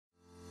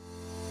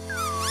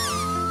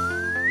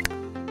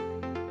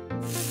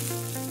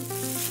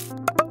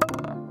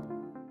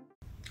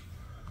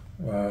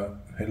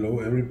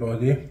Hello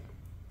everybody.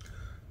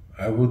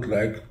 I would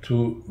like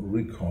to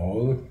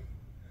recall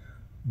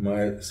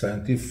my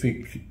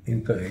scientific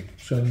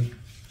interaction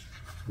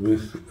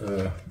with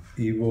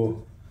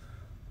Iwo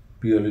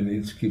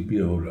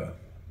Bialynicki-Birula.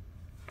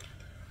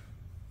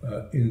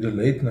 In the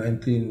late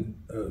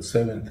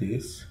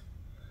 1970s,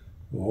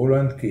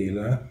 Roland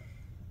Gehler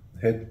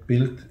had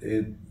built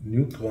a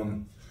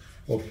neutron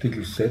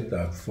optical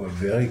setup for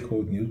very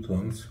cold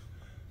neutrons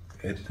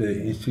at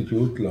the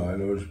Institut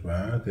Join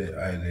de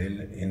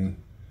ILL in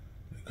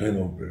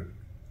Grenoble.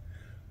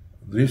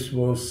 This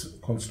was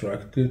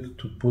constructed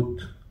to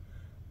put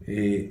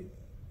a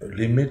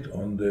limit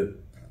on the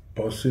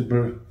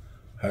possible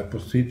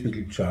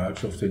hypothetical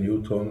charge of the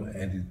neutron,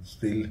 and it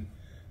still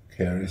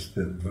carries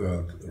the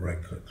world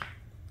record.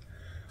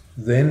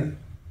 Then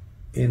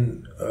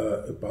in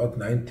about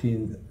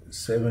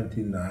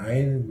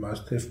 1979,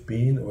 must have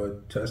been,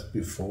 or just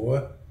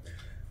before,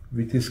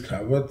 we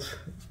discovered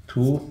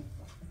two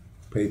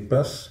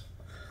papers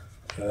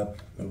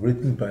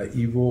written by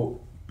Iwo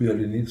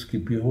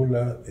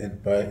Bialynicki-Birula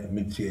and by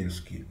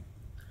Micielski.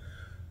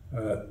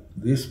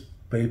 These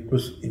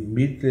papers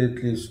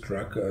immediately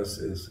struck us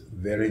as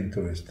very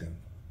interesting.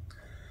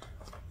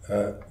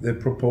 The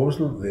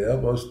proposal there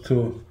was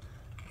to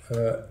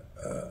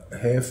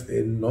have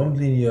a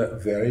nonlinear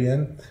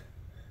variant,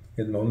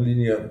 a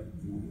nonlinear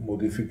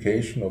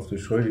modification of the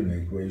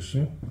Schrödinger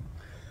equation,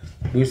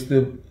 with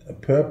the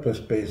purpose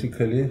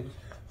basically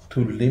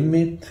to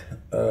limit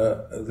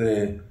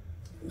the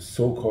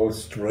so-called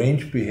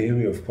strange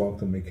behavior of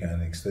quantum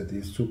mechanics, that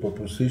is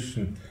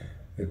superposition,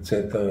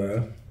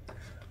 etc.,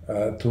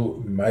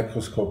 to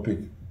microscopic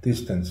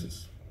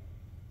distances.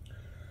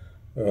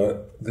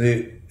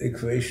 The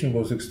equation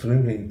was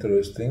extremely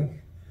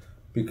interesting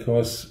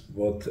because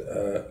what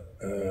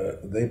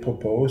they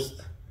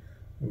proposed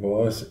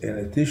was an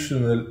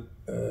additional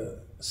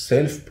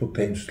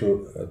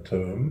self-potential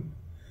term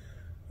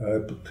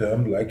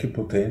like a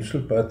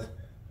potential, but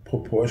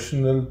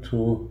proportional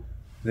to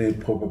the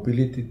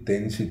probability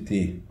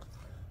density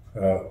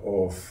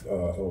of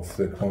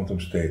the quantum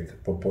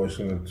state,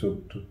 proportional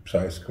to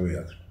psi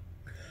squared.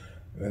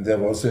 And there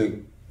was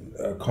a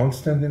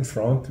constant in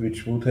front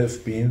which would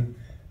have been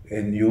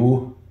a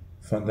new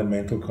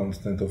fundamental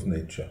constant of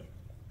nature.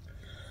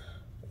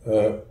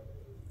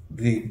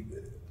 The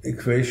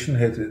equation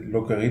had a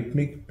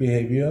logarithmic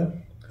behavior,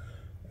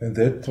 and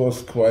that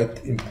was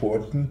quite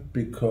important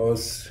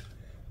because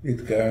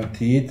it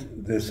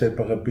guaranteed the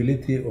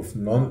separability of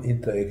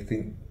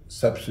non-interacting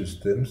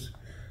subsystems,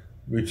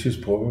 which is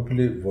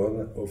probably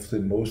one of the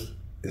most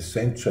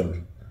essential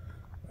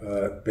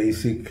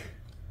basic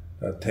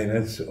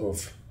tenets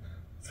of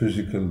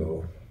physical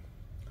law.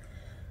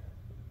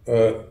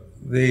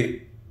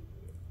 The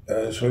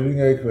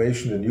Schrödinger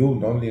equation, the new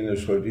nonlinear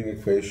Schrödinger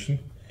equation,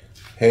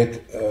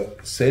 had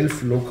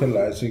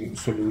self-localizing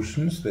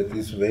solutions, that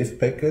is, wave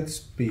packets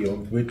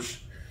beyond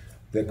which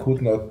there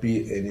could not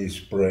be any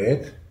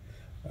spread.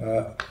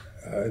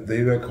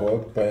 They were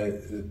called by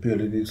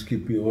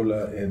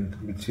Bialynicki-Birula and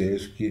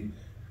Micielski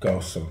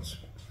Gaussons.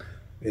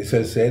 As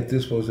I said,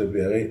 this was a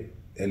very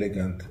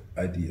elegant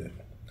idea.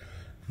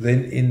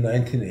 Then in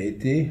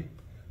 1980,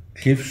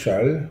 Cliff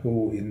Schall,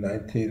 who in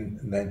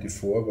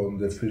 1994 won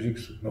the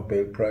Physics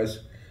Nobel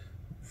Prize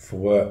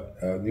for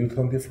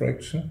neutron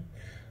diffraction,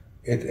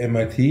 at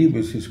MIT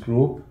with his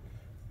group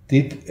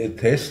did a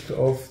test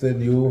of the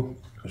new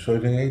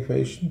Schrödinger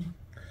equation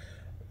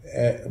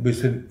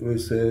with a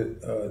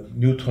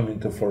neutron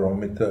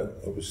interferometer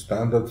of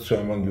standard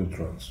thermal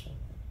neutrons.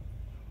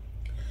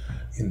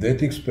 In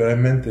that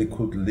experiment, they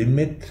could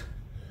limit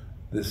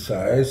the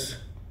size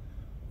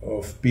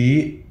of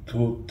B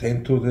to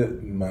 10 to the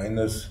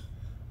minus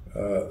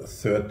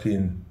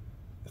 13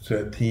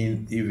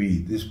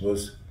 eV. This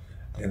was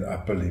an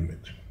upper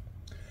limit.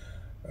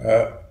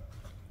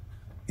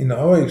 In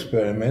our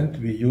experiment,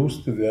 we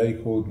used the very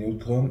cold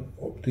neutron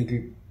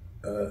optical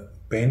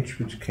bench,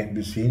 which can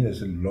be seen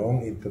as a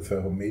long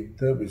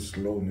interferometer with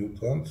slow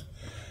neutrons,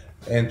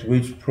 and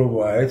which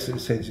provides a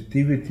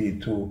sensitivity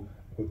to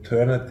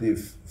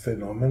alternative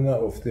phenomena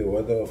of the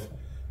order of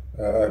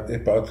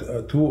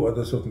about 2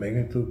 orders of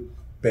magnitude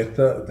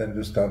better than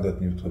the standard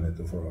neutron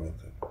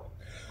interferometer.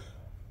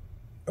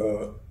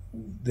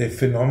 The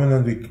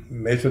phenomenon we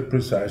measured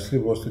precisely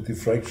was the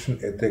diffraction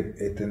at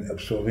an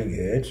absorbing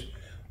edge,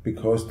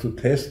 because to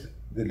test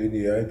the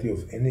linearity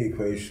of any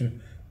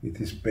equation, it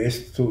is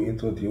best to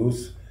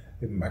introduce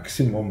a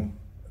maximum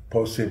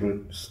possible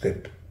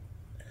step.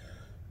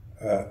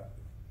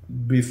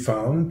 We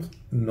found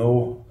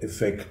no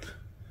effect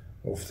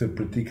of the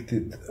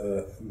predicted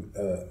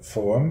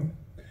form,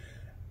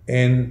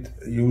 and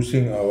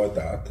using our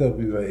data,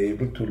 we were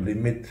able to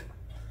limit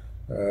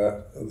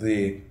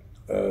the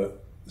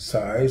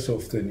size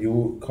of the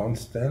new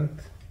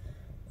constant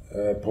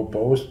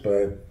proposed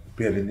by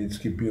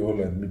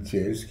Bialynicki-Birula and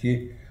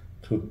Micielski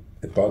to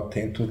about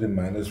 10 to the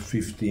minus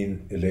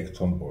 15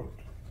 electron volt.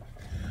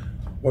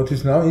 What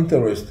is now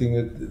interesting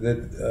is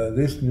that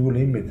this new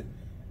limit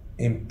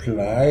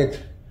implied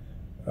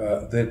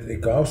that a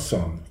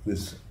Gausson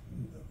with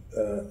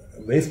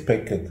wave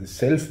packet, the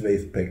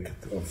self-wave packet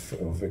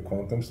of a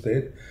quantum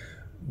state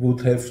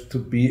would have to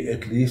be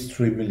at least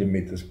 3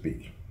 millimeters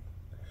big.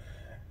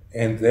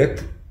 And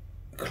that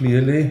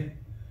clearly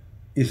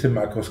is a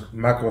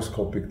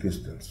macroscopic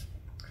distance.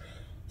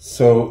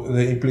 So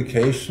the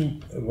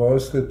implication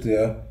was that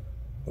there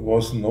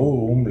was no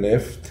room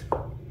left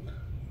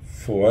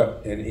for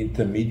an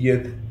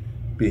intermediate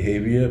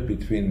behavior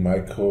between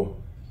micro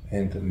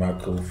and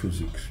macro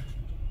physics.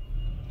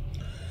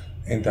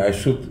 And I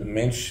should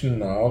mention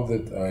now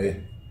that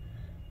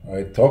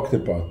I talked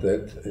about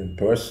that in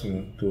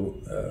person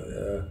to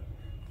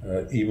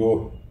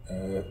Iwo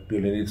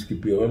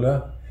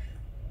Bialynicki-Birula,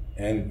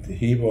 and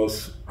he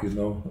was,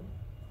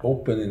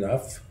 open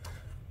enough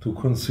to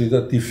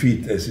consider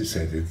defeat, as he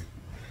said it.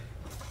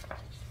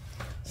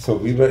 So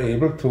we were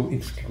able to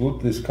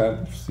exclude this kind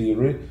of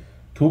theory.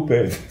 Too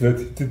bad that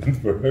it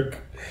didn't work,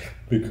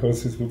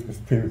 because it would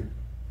have been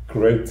a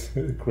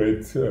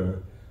great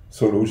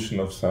solution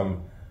of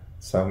some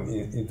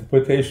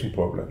interpretation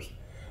problems.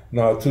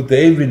 Now,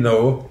 today we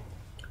know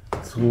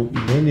through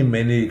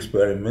many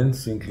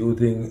experiments,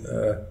 including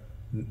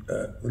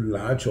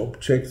large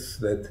objects,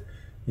 that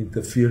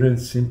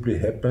interference simply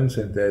happens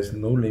and there is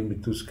no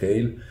limit to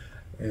scale,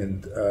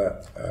 and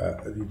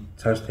we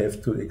just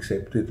have to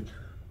accept it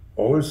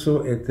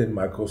also at the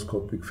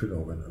macroscopic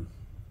phenomenon.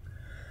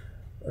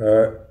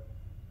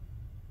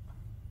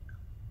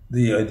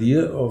 The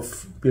idea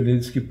of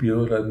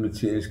Bialynicki-Birula and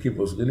Mizielski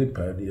was really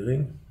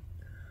pioneering,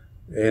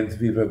 and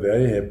we were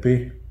very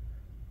happy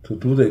to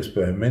do the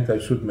experiment. I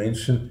should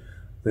mention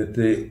that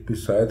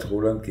besides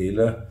Roland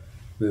Gehler,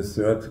 the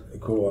third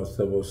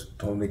co-author was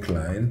Tony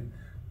Klein,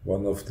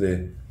 one of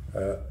the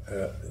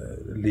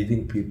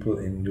leading people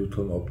in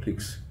neutron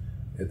optics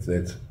at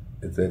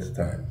that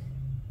time.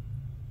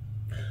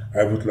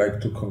 I would like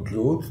to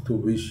conclude to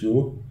wish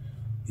you,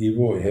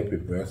 Ivo, a happy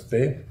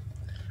birthday,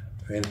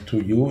 and to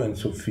you and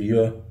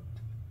Sophia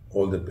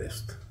all the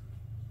best.